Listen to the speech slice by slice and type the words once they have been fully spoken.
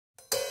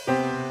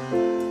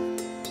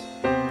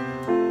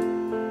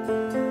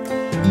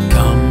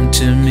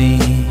to me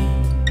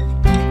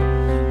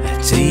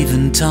at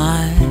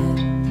eventide,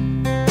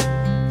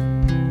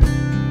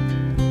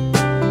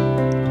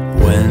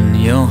 when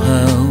your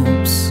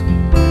hopes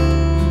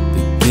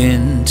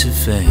begin to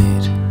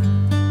fade.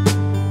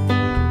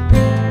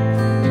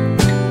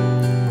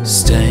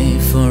 Stay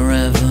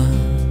forever,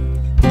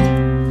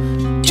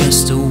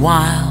 just a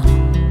while,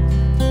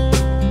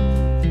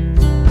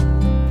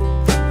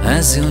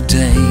 as your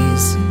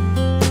days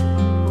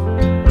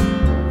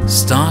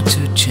start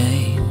to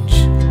change.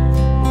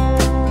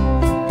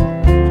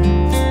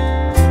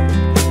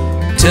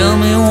 Tell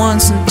me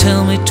once and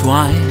tell me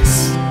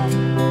twice,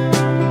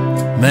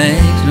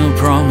 make no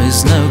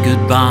promise, no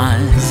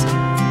goodbyes.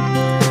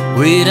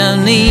 We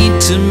don't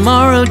need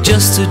tomorrow,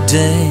 just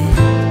today.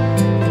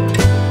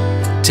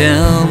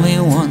 Tell me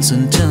once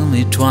and tell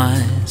me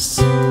twice.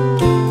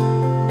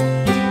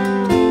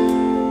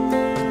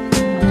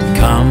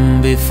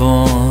 Come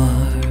before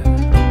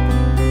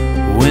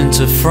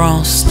winter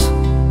frost,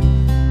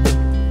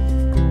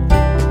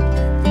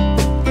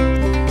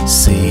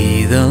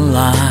 see the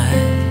light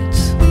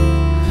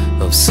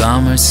of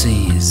summer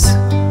seas.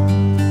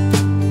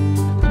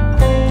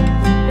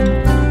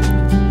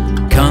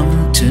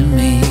 Come to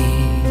me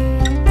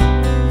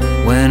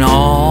when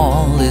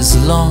all is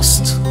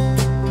lost.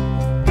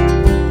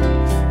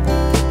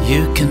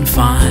 You can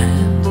find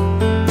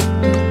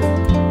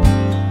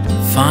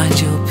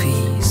your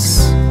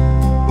peace.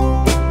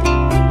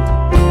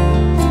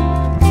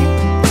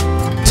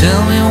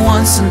 Tell me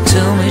once and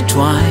tell me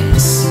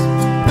twice,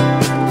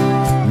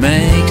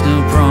 make no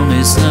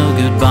promise, no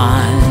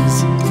goodbyes.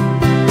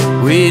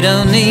 We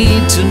don't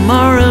need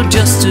tomorrow,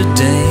 just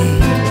today.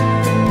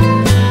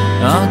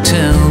 Oh,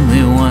 tell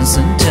me once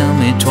and tell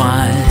me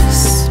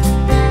twice.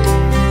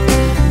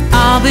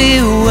 I'll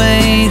be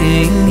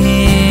waiting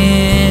here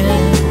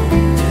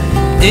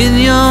in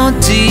your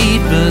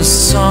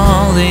deepest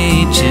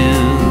solitude,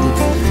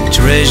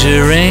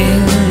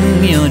 treasuring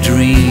your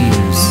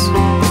dreams,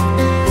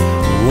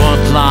 what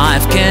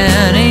life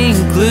can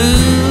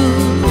include.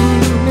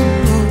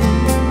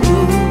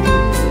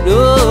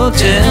 Oh,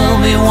 tell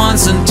me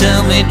once and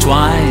tell me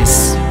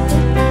twice,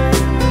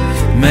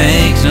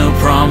 make no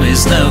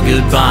promise, no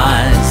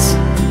goodbyes.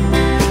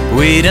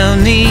 We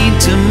don't need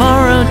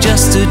tomorrow,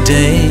 just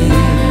today.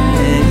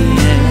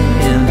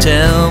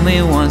 Tell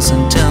me once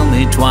and tell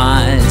me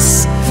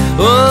twice.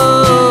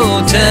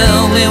 Oh,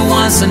 tell me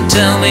once and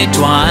tell me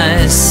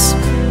twice,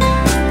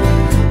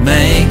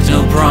 make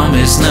no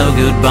promise, no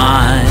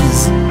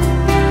goodbyes.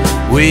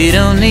 We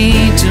don't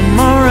need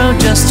tomorrow,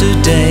 just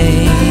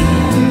today.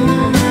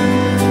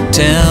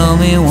 Tell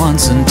me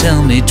once and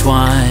tell me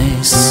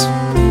twice.